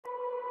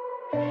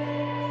Hi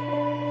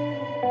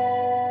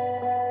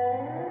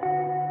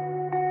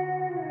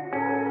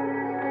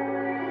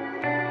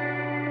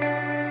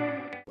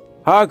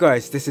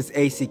guys, this is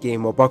AC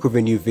Gamer back with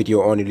a new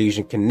video on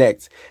Illusion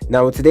Connect.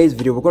 Now in today's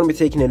video we're going to be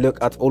taking a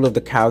look at all of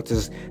the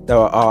characters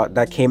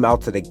that came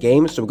out to the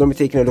game. So we're going to be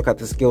taking a look at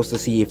the skills to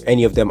see if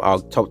any of them are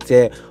top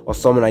tier or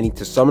someone I need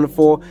to summon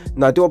for.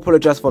 Now I do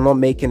apologize for not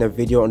making a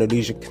video on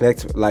Illusion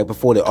Connect like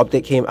before the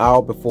update came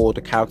out, before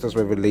the characters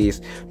were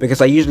released,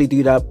 because I usually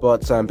do that,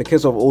 but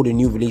because of all the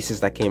new releases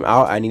that came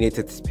out, I needed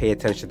to pay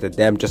attention to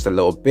them just a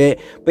little bit.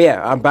 But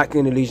yeah, I'm back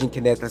in Illusion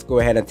Connect. Let's go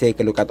ahead and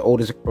take a look at all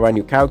these brand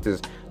new characters.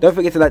 Don't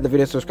forget to like the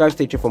video, subscribe,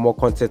 stay tuned for more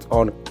content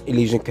on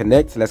Illusion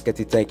Connect. Let's get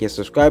to 10k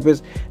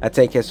subscribers. At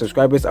 10k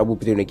subscribers, I will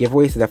be doing a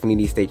giveaway, so definitely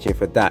need to stay tuned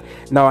for that.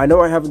 Now, I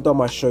know I haven't done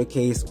my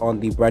showcase on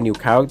the brand new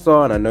character,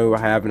 and I know I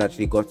haven't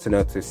actually gotten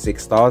her to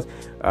 6 stars.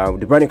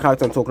 The brand new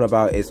character I'm talking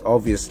about is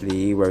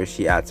obviously, where is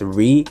she at?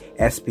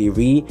 SP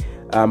Ree.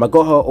 I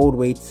got her all the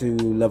way to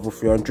level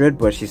 300,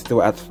 but she's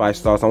still at 5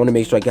 stars. I want to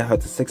make sure I get her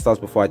to 6 stars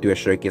before I do a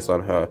showcase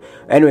on her.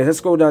 Anyway, let's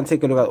go down and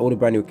take a look at all the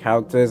brand new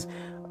characters.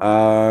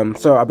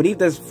 So I believe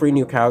there's 3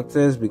 new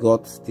characters. We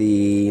got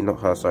we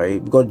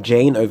got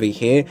Jane over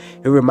here,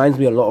 who reminds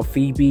me a lot of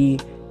Phoebe.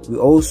 We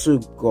also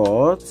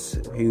got,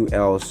 who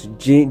else?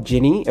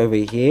 Ginny over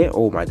here.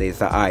 Oh my days,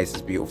 her eyes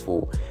is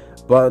beautiful,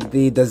 but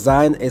the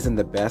design isn't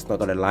the best, not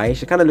gonna lie.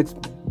 She kind of looks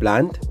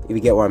bland, if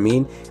you get what I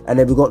mean. And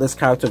then we got this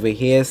character over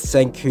here,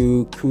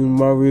 Senku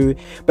Kumaru.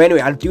 But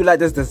anyway, I do like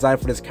this design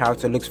for this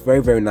character. It looks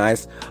very, very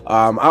nice.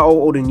 Out of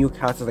all the new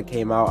characters that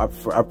came out,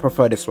 I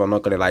prefer this one,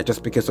 not gonna lie,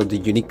 just because of the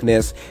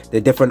uniqueness,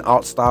 the different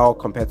art style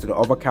compared to the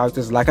other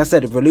characters. Like I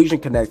said, with Illusion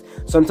Connect,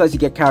 sometimes you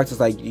get characters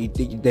like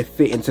they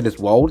fit into this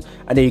world,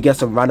 and then you get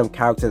some random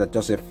character that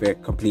doesn't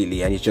fit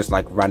completely, and it's just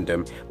like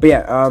random. But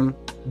yeah,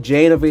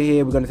 Jane over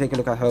here, we're going to take a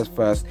look at hers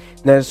first.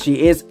 Now,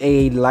 she is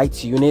a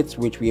light unit,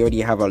 which we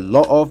already have a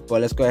lot of,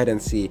 but let's go ahead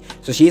and see.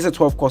 So she is a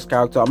 12 cost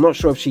character. I'm not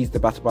sure if she's the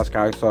battle pass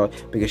character,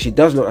 because she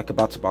does look like a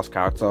battle pass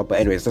character. But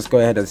anyways, let's go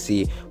ahead and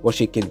see what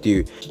she can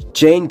do.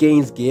 Jane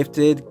gains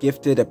gifted.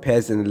 Gifted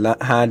appears in the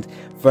hand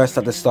first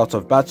at the start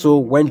of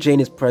battle. When Jane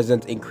is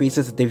present,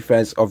 increases the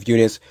defense of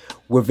units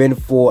within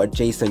 4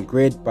 adjacent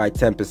grid by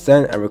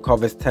 10% and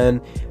recovers 10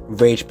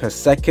 rage per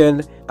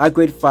second. At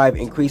grade 5,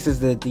 increases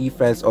the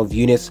defense of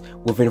units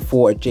within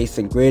 4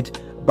 adjacent grid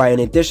by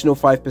an additional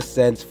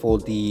 5% for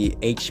the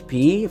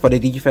HP, for the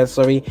defense,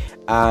 sorry,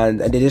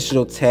 and an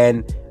additional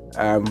 10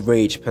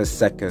 rage per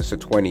second, so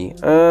 20.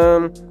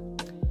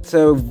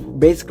 So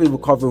basically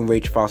recovering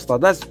rage faster.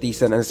 That's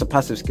decent, and it's a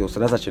passive skill, so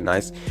that's actually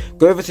nice.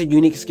 Go over to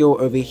unique skill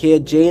over here.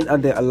 Jane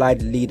and the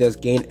allied leaders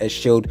gain a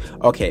shield,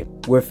 okay,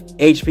 with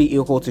HP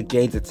equal to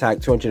Jane's attack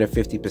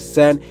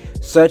 250%.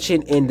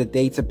 Searching in the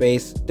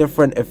database,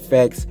 different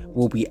effects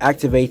will be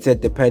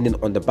activated depending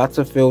on the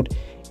battlefield.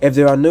 If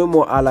there are no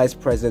more allies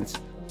present,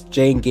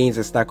 Jane gains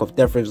a stack of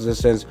death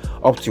resistance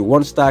up to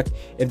 1 stack.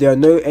 If there are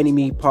no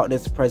enemy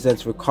partners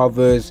present,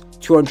 recovers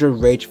 200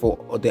 rage for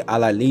the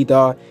allied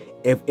leader.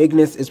 If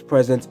Ignis is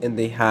present in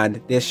the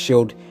hand, this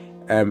shield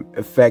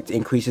effect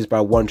increases by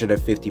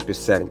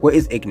 150%. What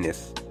is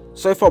Ignis?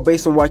 So far,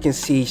 based on what I can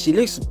see, she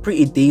looks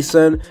pretty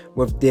decent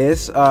with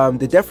this.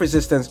 The death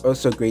resistance is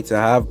also great to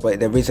have, but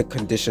there is a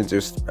condition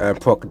to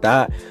proc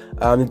that.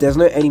 If there's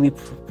no enemy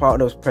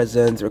partners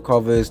present,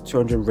 recovers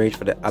 200 rage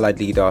for the allied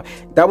leader.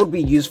 That would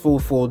be useful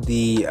for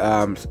the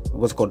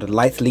what's called the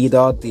light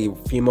leader, the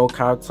female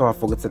character. I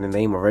forgot the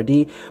name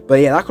already, but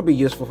yeah, that could be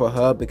useful for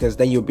her, because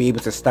then you'll be able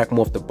to stack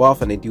more of the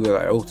buff and then do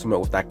an ultimate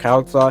with that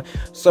character.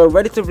 So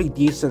relatively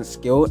decent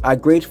skill.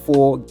 At grade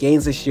 4,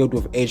 gains a shield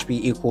with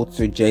HP equal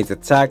to Jane's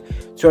attack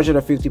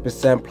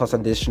 250% plus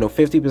an additional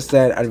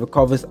 50%, and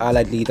recovers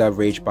allied leader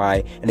rage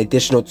by an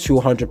additional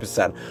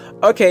 200%.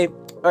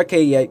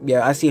 Okay,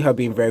 yeah, I see her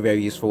being very,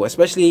 very useful,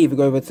 especially if you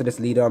go over to this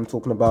leader I'm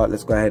talking about.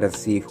 Let's go ahead and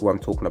see who I'm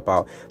talking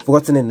about.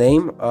 Forgotten the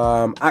name.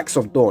 Axe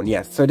of Dawn.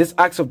 Yes, so this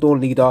Axe of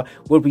Dawn leader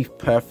will be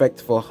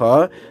perfect for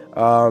her.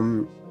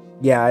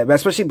 Yeah,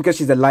 especially because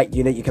she's a light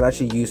unit, you can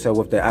actually use her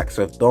with the Axe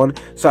of Dawn.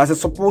 So as a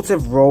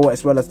supportive role,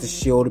 as well as the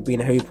shield,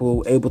 being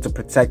able to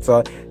protect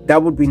her,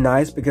 that would be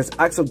nice, because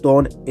Axe of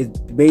Dawn is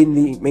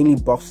mainly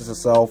buffs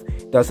herself,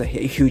 does a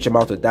huge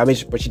amount of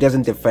damage, but she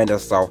doesn't defend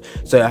herself.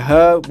 So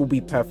her will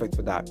be perfect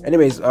for that.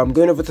 Anyways,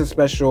 going over to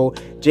special,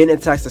 Jane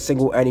attacks a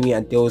single enemy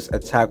and deals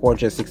attack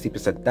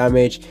 160%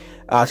 damage.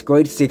 At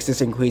grade 6,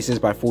 this increases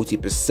by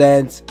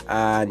 40%,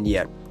 and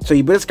yeah. So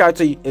you build this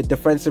character a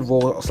defensive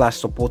role /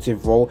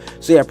 supportive role.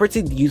 So yeah,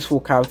 pretty useful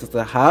character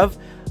to have.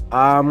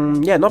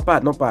 Yeah, not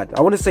bad.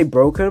 I want to say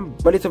broken,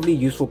 relatively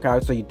useful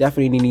character. You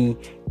definitely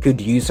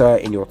could use her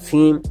in your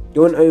team.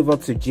 Going over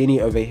to Ginny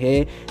over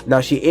here.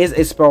 Now she is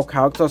a spell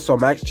character, so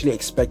I'm actually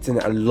expecting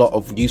a lot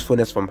of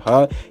usefulness from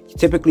her.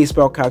 Typically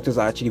spell characters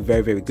are actually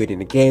very, very good in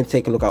the game.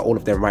 Take a look at all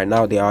of them right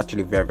now. They are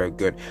actually very, very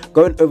good.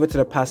 Going over to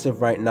the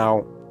passive right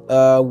now.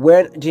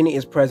 When Ginny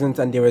is present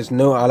and there is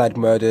no allied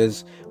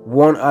murders,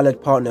 one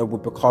allied partner will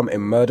become a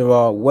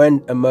murderer.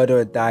 When a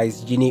murderer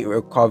dies, Genie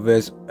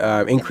recovers,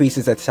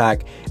 increases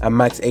attack and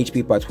max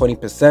HP by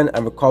 20%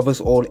 and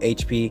recovers all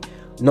HP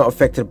not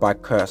affected by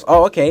curse.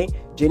 Oh, okay.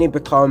 Genie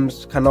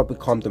cannot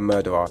become the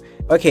murderer.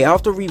 Okay,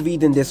 after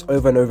rereading this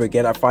over and over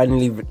again, I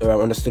finally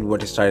understood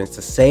what it's trying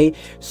to say.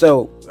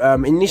 So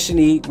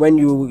initially, when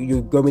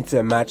you go into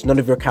a match, none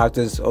of your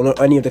characters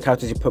or any of the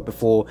characters you put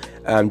before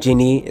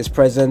Genie is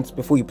present.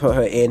 Before you put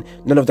her in,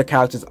 none of the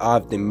characters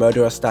have the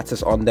murderer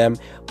status on them.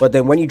 But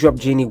then when you drop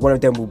Genie, one of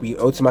them will be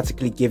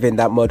automatically given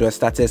that murderer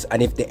status,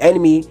 and if the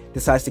enemy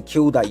decides to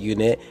kill that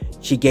unit,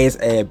 she gains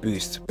a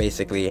boost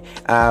basically.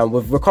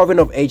 With recovering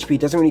of HP,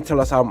 doesn't really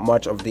tell us how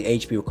much of the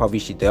HP recovery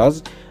she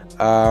does.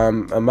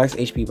 Max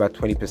HP by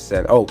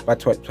 20%. Oh, by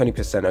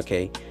 20%.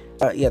 Okay.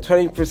 Yeah,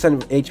 20%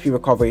 of HP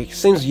recovery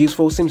seems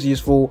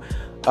useful.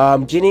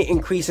 Genie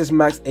increases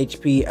max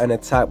HP and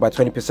attack by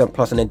 20%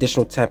 plus an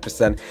additional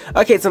 10%.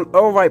 Okay, it's an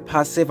alright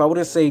passive. I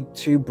wouldn't say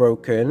too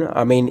broken.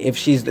 I mean, if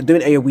she's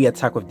doing AoE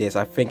attack with this,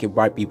 I think it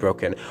might be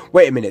broken.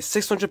 Wait a minute,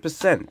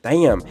 600%.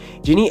 Damn.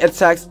 Genie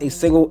attacks a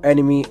single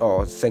enemy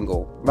or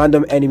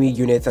random enemy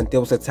units and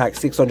deals attack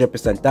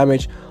 600%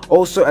 damage.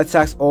 Also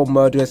attacks all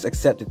murderers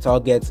except the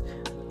target,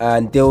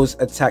 and deals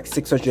attack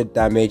 600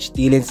 damage,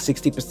 dealing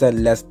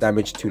 60% less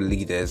damage to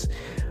leaders.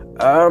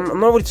 I'm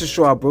not really too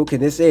sure how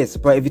broken this is,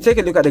 but if you take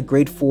a look at the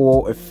grade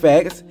 4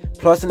 effect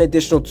plus an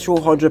additional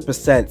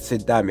 200% to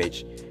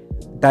damage,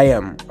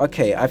 damn.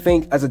 Okay, I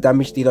think as a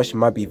damage dealer she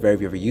might be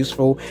very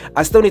useful.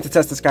 I still need to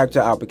test this character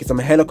out because I'm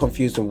hella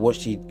confused on what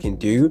she can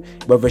do,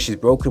 whether she's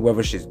broken,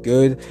 whether she's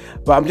good.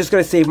 But I'm just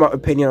gonna save my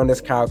opinion on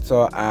this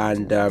character,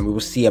 and we will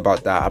see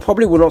about that. I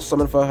probably will not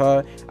summon for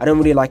her. I don't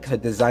really like her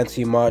design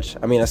too much.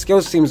 I mean, her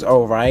skill seems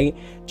alright.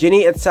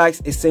 Genie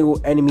attacks a single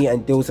enemy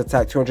and deals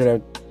attack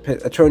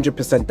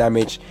 200%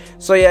 damage.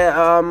 So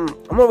yeah, I'm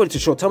not really too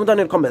sure. Tell me down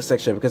in the comment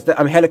section because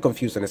I'm hella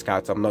confused on this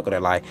character, I'm not gonna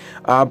lie.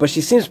 But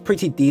she seems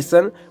pretty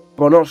decent,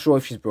 but I'm not sure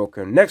if she's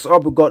broken. Next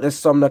up, we got this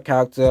summoner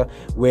character,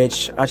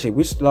 which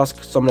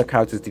last summoner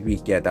characters did we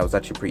get that was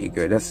actually pretty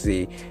good? Let's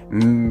see.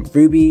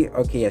 Ruby.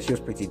 Okay, yeah, she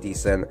was pretty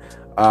decent.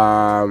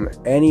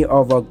 Any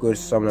other good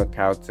summoner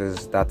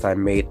characters that I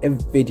made a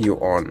video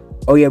on?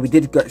 Oh yeah, we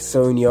did get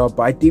Sonia,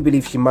 but I do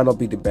believe she might not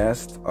be the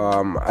best.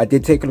 I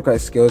did take a look at her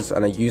skills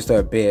and I used her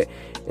a bit,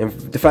 and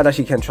the fact that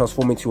she can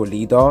transform into a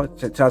leader,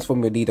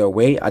 transform your leader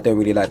away, I don't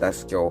really like that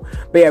skill.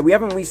 But yeah, we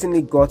haven't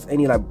recently got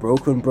any like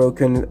broken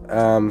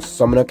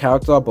summoner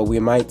character, but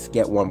we might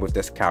get one with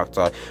this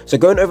character. So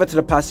going over to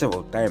the passive,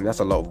 oh damn,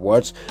 that's a lot of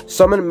words.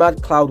 Summon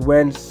Mad Cloud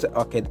when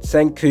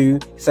Senki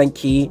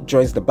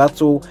joins the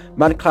battle.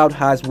 Mad Cloud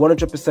has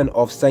 100%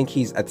 of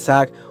Senki's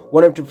attack,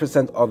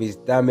 100% of his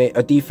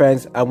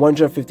defense, and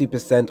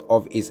 150%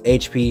 of his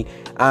HP,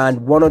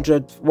 and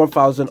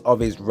 1000 of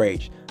his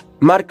rage.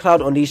 Mad Cloud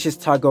unleashes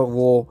Tiger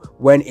Roar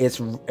when its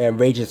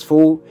rage is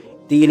full,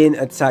 dealing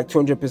attack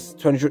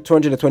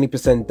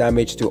 220%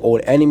 damage to all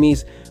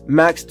enemies.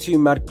 Max 2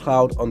 Mad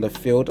Cloud on the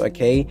field.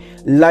 Okay,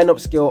 lineup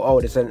skill, oh,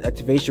 there's an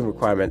activation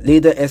requirement.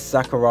 Leader is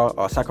Sakura,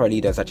 or Sakura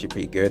leader is actually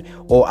pretty good,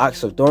 or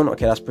Axe of Dawn.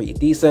 Okay, that's pretty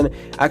decent.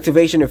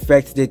 Activation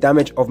effect, the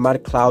damage of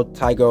Mad Cloud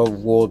Tiger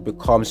Roar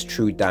becomes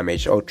true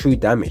damage, or true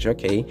damage.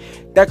 Okay,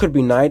 that could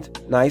be nice.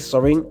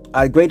 Sorry.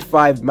 At grade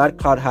 5, Mad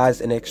Cloud has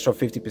an extra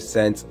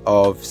 50%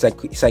 of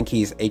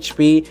Senki's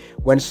HP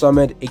when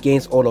summoned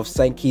against all of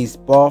Senki's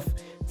buff.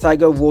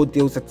 Tiger Roar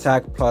deals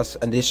attack plus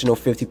an additional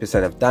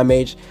 50% of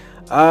damage.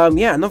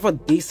 Yeah, another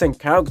decent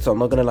character, I'm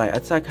not gonna lie.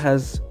 Attack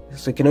has,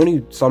 so you can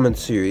only summon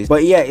 2,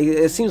 but yeah,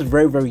 it seems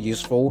very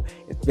useful.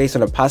 It's based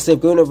on a passive.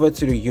 Going over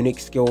to the unique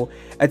skill,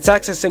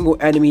 attacks a single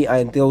enemy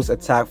and deals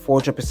attack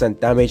 400%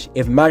 damage.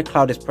 If Mad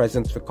Cloud is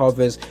present,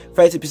 recovers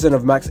 30%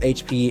 of max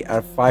HP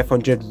and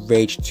 500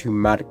 rage to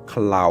Mad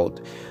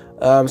Cloud.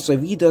 So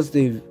if he does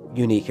the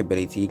unique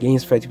ability, he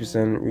gains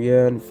 30%,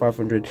 yeah, and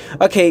 500.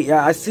 Okay,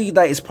 yeah, I see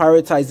that it's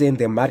prioritizing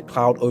the Mad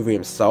Cloud over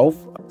himself.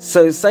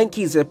 So Senki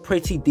is a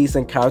pretty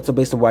decent character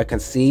based on what I can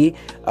see.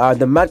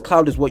 The Mad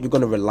Cloud is what you're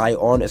going to rely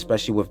on,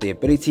 especially with the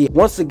ability.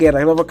 Once again,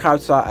 another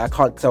character I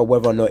can't tell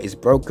whether or not it's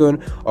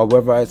broken or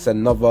whether it's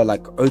another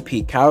like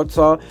OP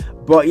character.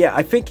 But yeah,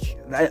 I think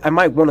I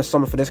might want to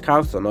summon for this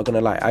character, I'm not gonna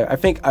lie. I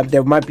think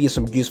there might be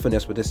some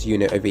usefulness with this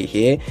unit over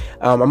here.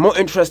 I'm more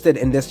interested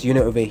in this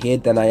unit over here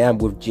than I am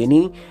with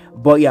Ginny.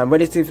 But yeah, I'm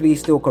relatively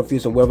still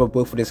confused on whether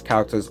both of these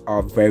characters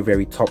are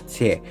very top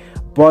tier.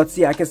 But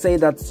yeah, I can say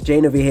that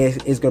Jane over here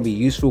is going to be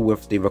useful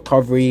with the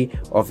recovery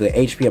of the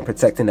HP and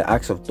protecting the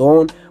Axe of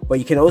Dawn. But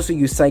you can also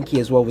use Senki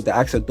as well with the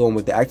Axe of Dawn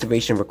with the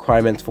activation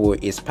requirement for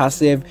his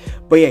passive.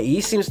 But yeah, he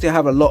seems to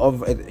have a lot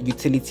of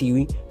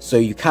utility, so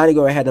you can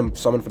go ahead and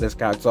summon for this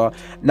character.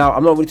 Now,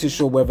 I'm not really too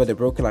sure whether they're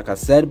broken like I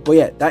said, but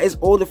yeah, that is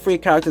all the 3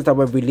 characters that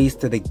were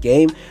released to the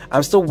game.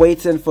 I'm still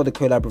waiting for the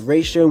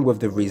collaboration with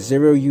the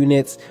ReZero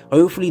units.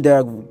 Hopefully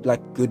they're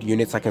like good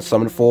units I can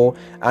summon for.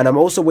 And I'm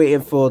also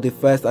waiting for the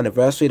 1st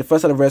anniversary. The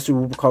 1st anniversary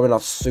will be coming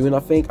out soon, I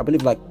think. I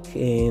believe like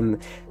in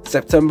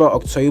September,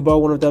 October,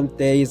 one of them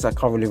days. I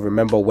can't really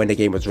remember when when the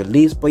game was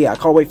released. But yeah, I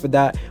can't wait for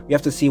that. We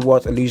have to see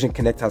what Illusion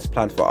Connect has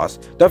planned for us.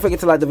 Don't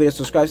forget to like the video,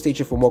 subscribe, stay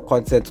tuned for more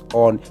content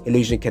on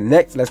Illusion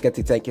Connect. Let's get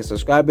to 10k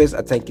subscribers.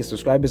 At 10k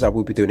subscribers, I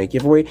will be doing a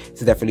giveaway,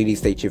 so definitely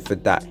stay tuned for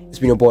that. It's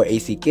been your boy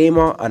AC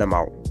Gamer, and I'm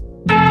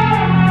out.